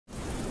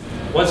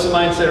What's the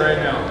mindset right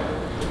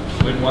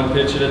now? Win one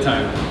pitch at a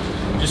time.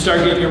 Just start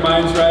getting your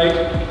minds right.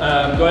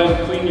 Go ahead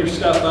and clean your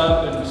stuff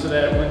up, and so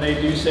that when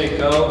they do say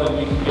go, then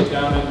we can get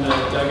down in the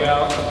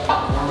dugout,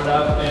 warm it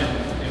up,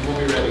 and we'll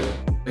be ready.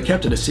 They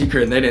kept it a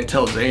secret, and they didn't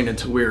tell Zane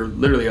until we were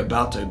literally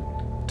about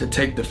to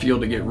take the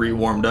field to get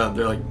re-warmed up.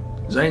 They're like,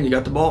 Zane, you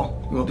got the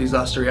ball. You want these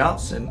last 3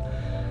 outs? And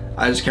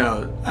I just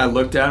I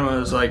looked at him and I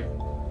was like,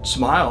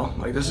 smile,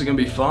 like this is gonna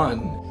be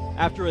fun.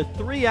 After a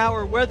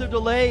 3-hour weather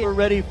delay, we're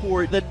ready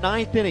for the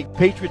 9th inning.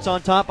 Patriots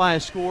on top by a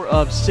score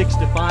of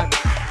 6-5.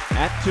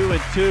 At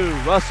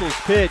 2-2, Russell's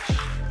pitch.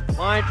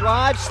 Line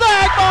drive,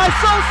 snagged by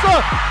Sosa!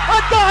 A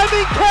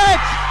diving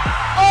catch!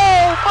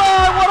 Oh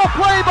my, what a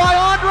play by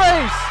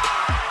Andres!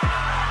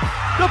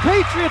 The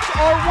Patriots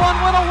are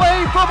 1 win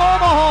away from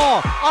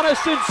Omaha on a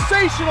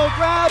sensational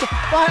grab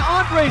by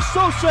Andres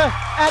Sosa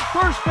at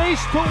first base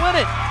to win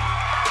it.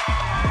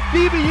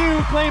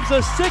 DBU claims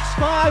a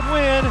 6-5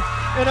 win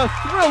in a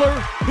thriller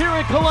here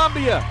in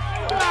Columbia.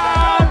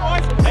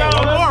 Hey,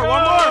 one more.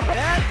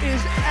 That is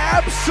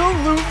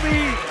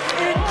absolutely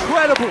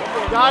incredible.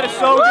 God is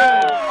so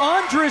good.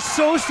 Andres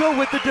Sosa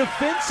with the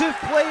defensive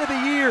play of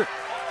the year.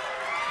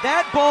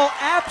 That ball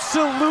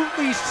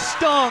absolutely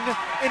stung,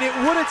 and it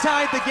would have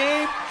tied the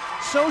game.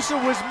 Sosa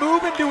was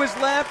moving to his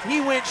left.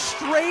 He went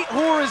straight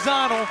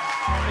horizontal,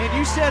 and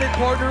you said it,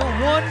 partner,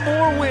 one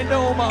more win to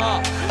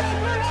Omaha.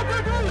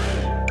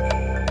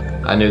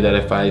 I knew that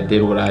if I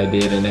did what I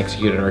did and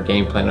executed our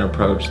game plan and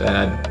approach, that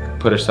I'd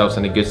put ourselves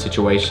in a good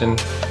situation.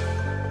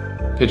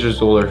 Pitchers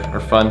duel are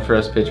fun for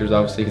us pitchers,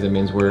 obviously, because it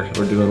means we're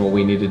doing what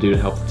we need to do to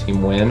help the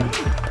team win.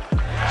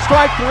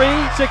 Strike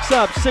 3, 6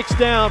 up, 6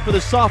 down for the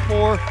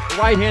sophomore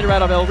right-hander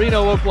out of El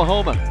Reno,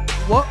 Oklahoma.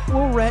 What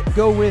will Rhett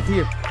go with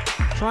here?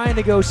 Trying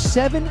to go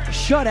 7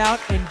 shutout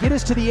and get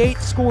us to the 8th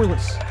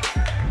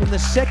scoreless. In the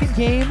second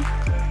game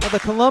of the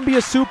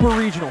Columbia Super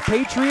Regional,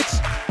 Patriots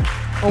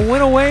a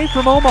win away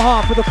from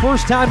Omaha for the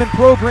first time in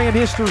program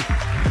history.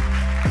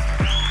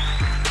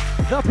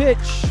 The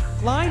pitch,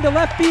 line to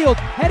left field,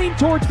 heading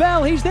towards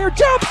Bell. He's there,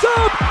 jumps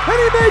up, and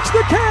he makes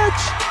the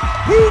catch.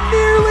 He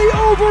nearly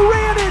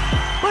overran it,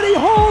 but he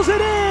hauls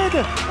it in,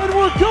 and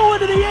we're going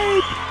to the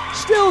 8th,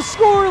 still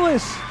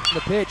scoreless.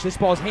 The pitch, this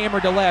ball's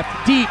hammered to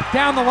left, deep,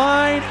 down the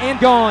line, and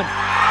gone.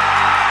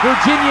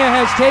 Virginia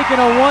has taken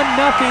a 1-0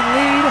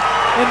 lead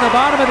in the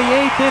bottom of the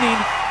 8th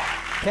inning.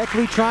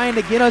 Keckley trying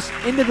to get us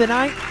into the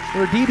 9th,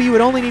 where DB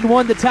would only need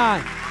 1 to tie.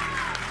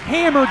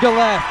 Hammered to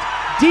left,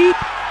 deep,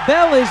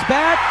 Bell is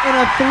back, and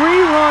a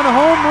 3-run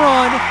home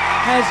run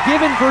has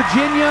given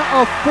Virginia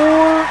a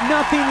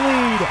 4-0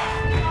 lead.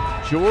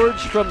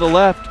 George from the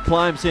left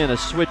climbs in, a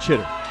switch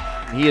hitter.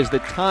 He is the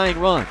tying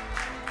run.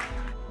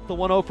 The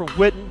 1-0 from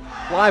Witten,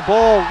 fly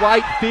ball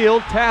right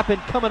field, Tappan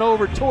coming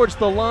over towards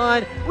the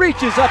line,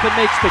 reaches up and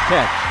makes the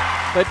catch.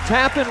 But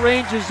Tappan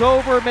ranges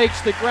over,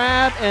 makes the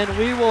grab, and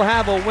we will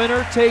have a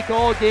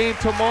winner-take-all game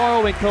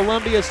tomorrow in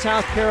Columbia,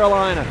 South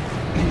Carolina.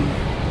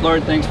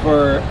 Lord, thanks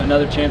for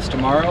another chance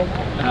tomorrow,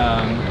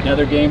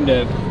 another game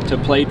to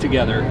play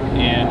together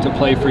and to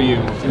play for you.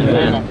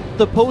 Amen.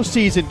 The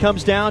postseason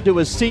comes down to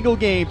a single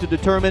game to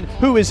determine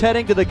who is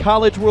heading to the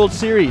College World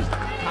Series.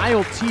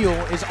 Kyle Teal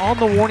is on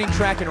the warning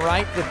track and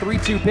right. The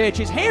 3-2 pitch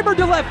is hammered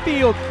to left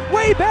field,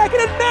 way back. It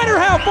doesn't matter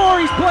how far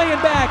he's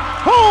playing back.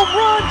 Home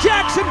run,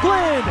 Jackson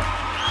Glenn.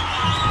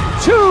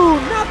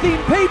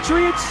 2-0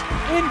 Patriots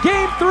in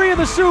Game 3 of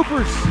the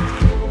Supers.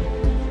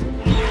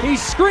 He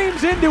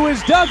screams into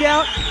his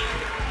dugout.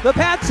 The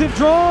Pats have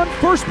drawn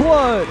first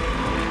blood.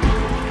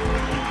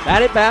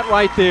 That at bat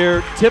right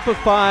there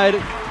typified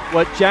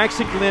what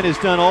Jackson Glenn has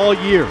done all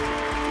year.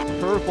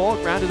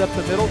 Curveball grounded up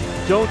the middle.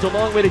 Jones a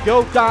long way to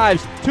go.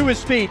 Dives to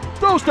his feet.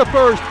 Throws to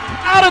first.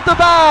 Out at the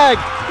bag.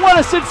 What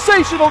a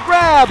sensational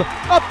grab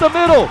up the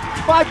middle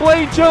by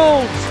Blaine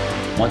Jones.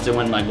 Once it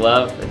went in my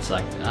glove, it's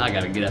like, I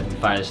gotta get up and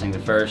fire this thing to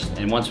first.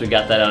 And once we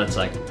got that out, it's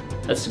like,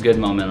 that's a good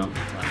momentum.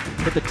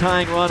 Put the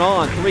tying run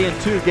on,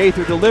 3-2.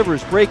 Gaither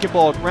delivers, breaking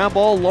ball, ground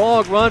ball,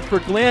 long run for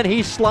Glenn.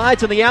 He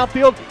slides in the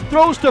outfield,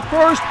 throws to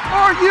first.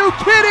 Are you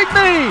kidding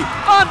me?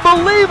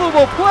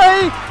 Unbelievable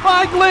play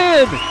by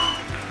Glenn.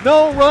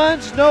 No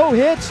runs, no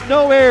hits,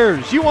 no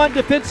errors. You want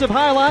defensive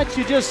highlights?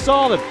 You just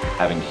saw them.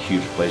 Having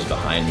huge plays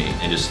behind me,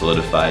 it just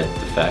solidified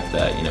the fact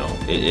that, you know,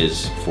 it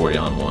is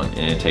 40-on-1,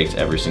 and it takes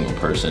every single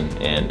person,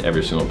 and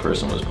every single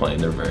person was playing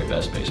their very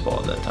best baseball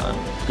at that time.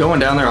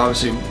 Going down there,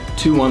 obviously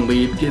 2-1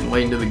 lead, getting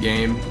late into the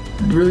game.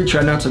 Really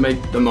tried not to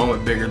make the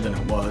moment bigger than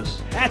it was.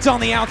 That's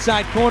on the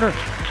outside corner.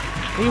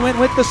 He went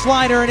with the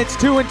slider, and it's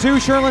 2-2.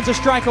 Sherlin's a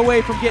strike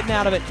away from getting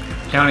out of it.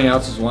 Counting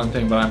outs is one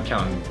thing, but I'm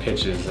counting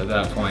pitches at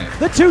that point.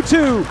 The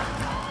 2-2.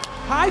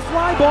 High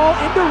fly ball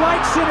into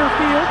right center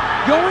field.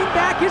 Going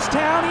back is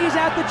Town. He's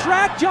at the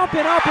track,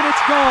 jumping up, and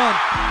it's gone.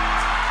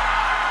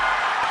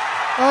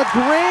 A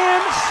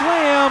grand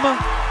slam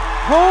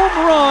home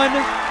run,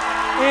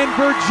 and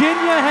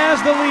Virginia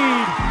has the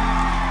lead.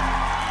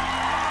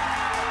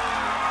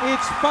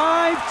 It's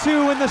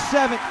 5-2 in the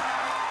 7th.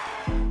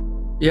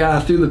 Yeah, I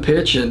threw the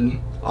pitch,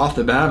 and off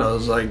the bat, I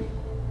was like,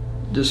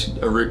 just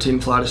a routine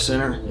fly to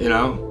center, you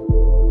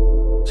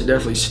know? It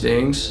definitely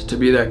stings to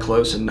be that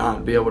close and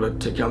not be able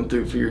to come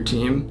through for your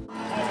team.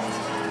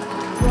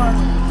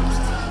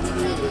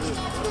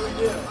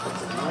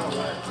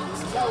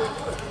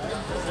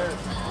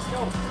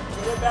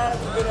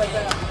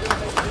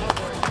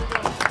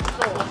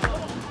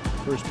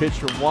 First pitch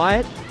from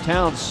Wyatt.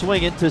 Towns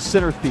swinging to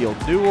center field.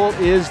 Newell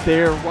is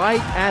there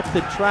right at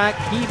the track.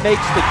 He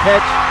makes the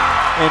catch,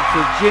 and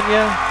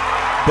Virginia,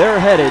 they're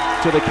headed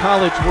to the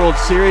College World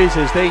Series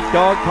as they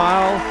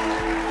dogpile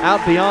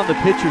out beyond the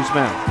pitcher's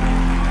mound.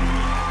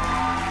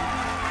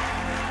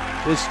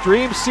 This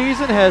dream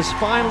season has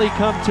finally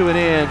come to an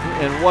end,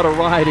 and what a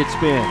ride it's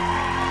been.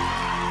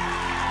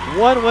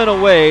 One win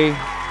away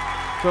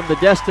from the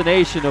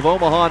destination of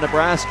Omaha,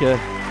 Nebraska,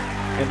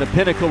 and the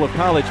pinnacle of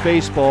college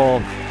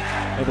baseball,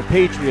 and the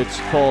Patriots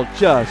fall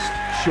just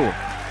short.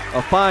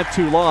 A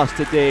 5-2 loss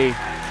today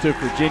to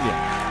Virginia.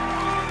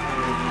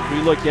 If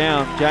we look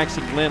down,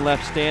 Jackson Glenn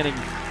left standing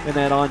in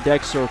that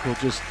on-deck circle,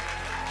 just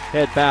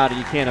head bowed, and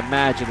you can't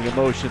imagine the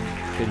emotion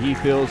that he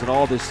feels, and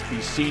all these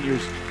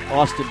seniors.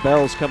 Austin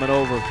Bell's coming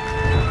over.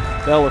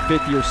 Bell, a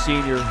fifth-year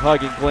senior,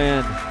 hugging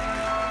Glenn.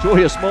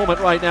 Joyous moment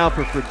right now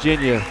for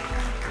Virginia.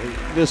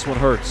 This one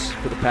hurts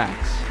for the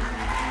Pats.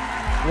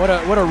 What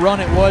a run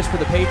it was for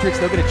the Patriots.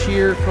 They'll get a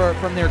cheer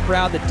from their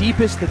crowd, the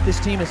deepest that this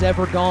team has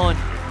ever gone.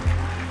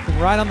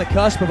 And right on the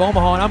cusp of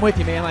Omaha, and I'm with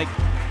you, man. Like,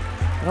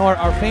 I know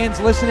our fans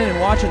listening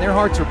and watching, their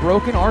hearts are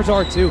broken. Ours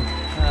are too.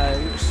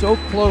 So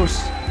close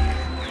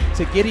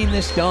to getting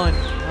this done.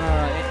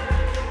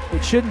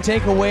 It shouldn't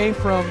take away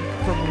from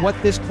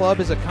what this club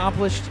has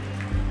accomplished.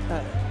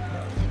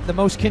 The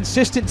most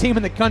consistent team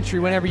in the country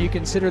whenever you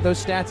consider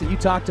those stats that you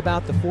talked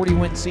about, the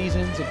 40-win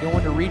seasons and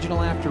going to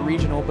regional after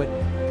regional. But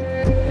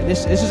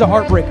this is a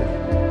heartbreaker.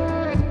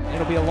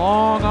 It'll be a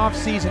long off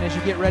season as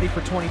you get ready for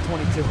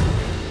 2022.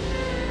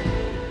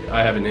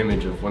 I have an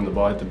image of when the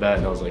ball hit the bat,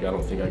 and I was like, I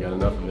don't think I got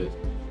enough of it.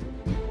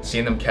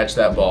 Seeing them catch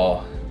that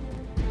ball,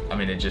 I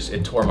mean,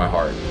 it tore my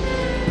heart.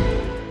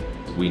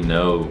 We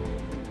know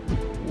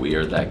we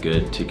are that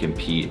good to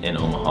compete in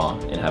Omaha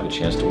and have a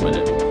chance to win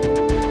it.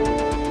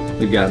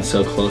 We've gotten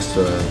so close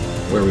to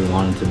where we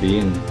wanted to be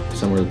and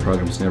somewhere the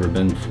program's never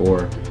been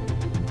before.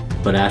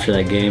 But after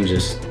that game,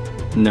 just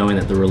knowing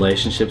that the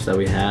relationships that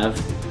we have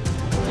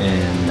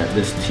and that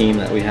this team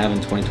that we have in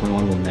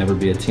 2021 will never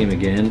be a team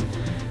again,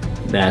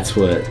 that's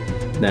what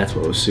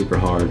was super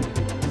hard.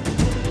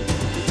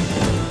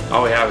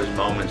 All we have is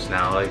moments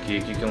now. Like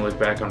you can look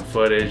back on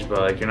footage, but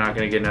like you're not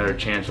going to get another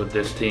chance with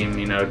this team,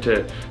 you know,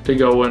 to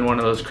go win one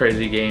of those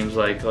crazy games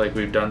like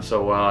we've done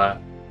so well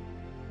at.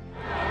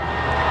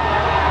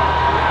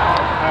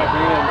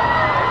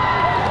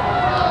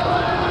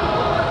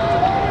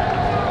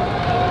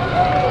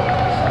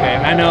 Okay,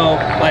 I know,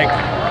 like,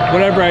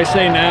 whatever I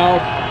say now,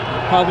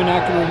 probably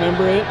not going to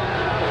remember it,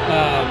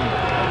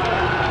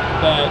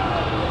 but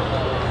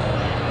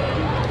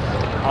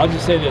I'll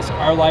just say this: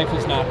 our life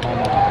is not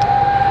Omaha.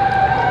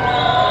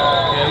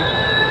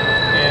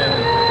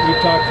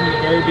 We've talked from the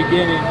very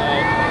beginning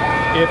that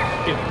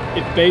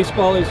if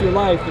baseball is your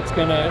life, it's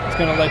gonna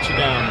let you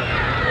down.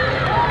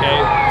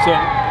 Okay, so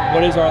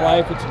what is our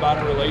life? It's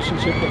about a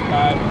relationship with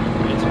God.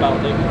 It's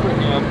about living for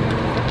Him,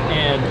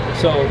 and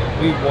so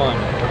we won.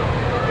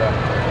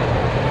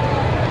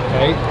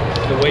 Okay,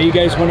 the way you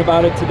guys went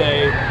about it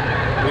today,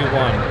 we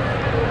won.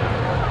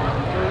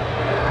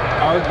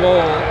 Our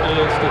goal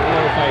is to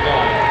glorify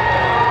God,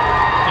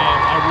 and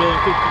I really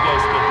think you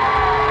guys did.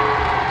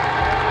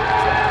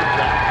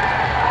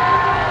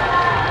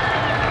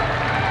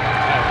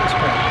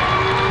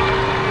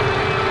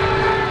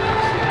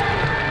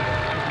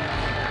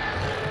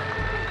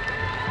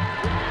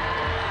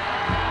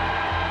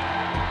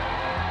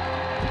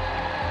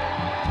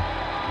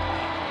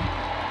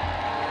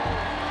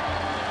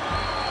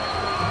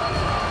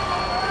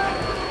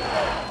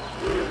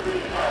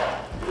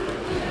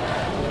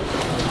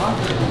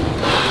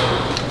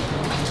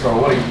 Bro,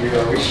 what a year,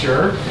 are we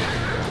sure?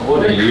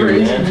 What a year,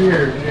 crazy man.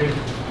 year, dude.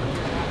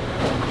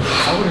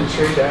 I wouldn't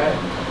trade that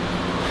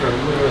for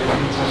literally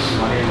any type of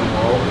money in the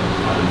world.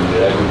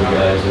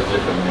 Guys are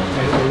different, man.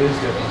 It is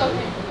different.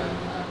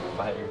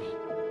 5 years.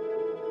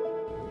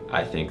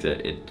 I think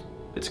that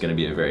it's going to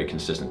be a very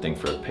consistent thing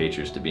for the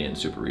Patriots to be in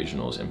super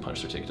regionals and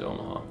punch their ticket to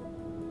Omaha.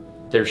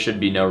 There should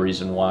be no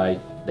reason why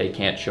they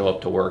can't show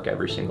up to work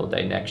every single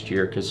day next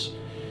year, because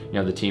you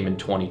know the team in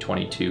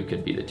 2022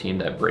 could be the team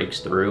that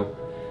breaks through.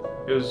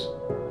 It was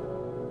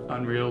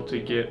unreal to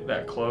get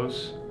that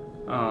close.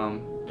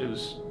 It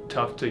was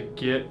tough to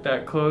get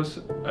that close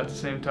at the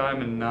same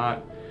time and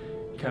not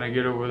kind of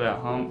get over that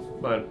hump,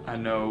 but I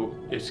know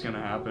it's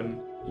gonna happen.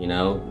 You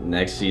know,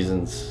 next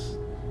season's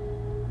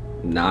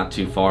not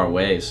too far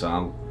away, so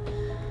I'm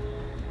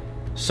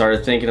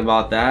started thinking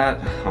about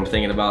that. I'm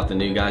thinking about the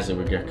new guys that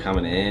we're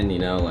coming in, you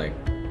know, like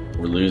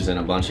we're losing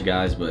a bunch of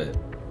guys, but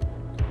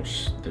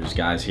there's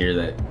guys here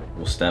that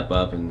will step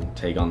up and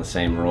take on the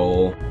same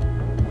role.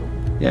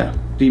 Yeah,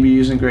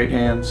 DBU's in great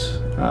hands.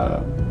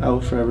 I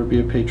will forever be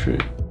a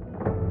Patriot.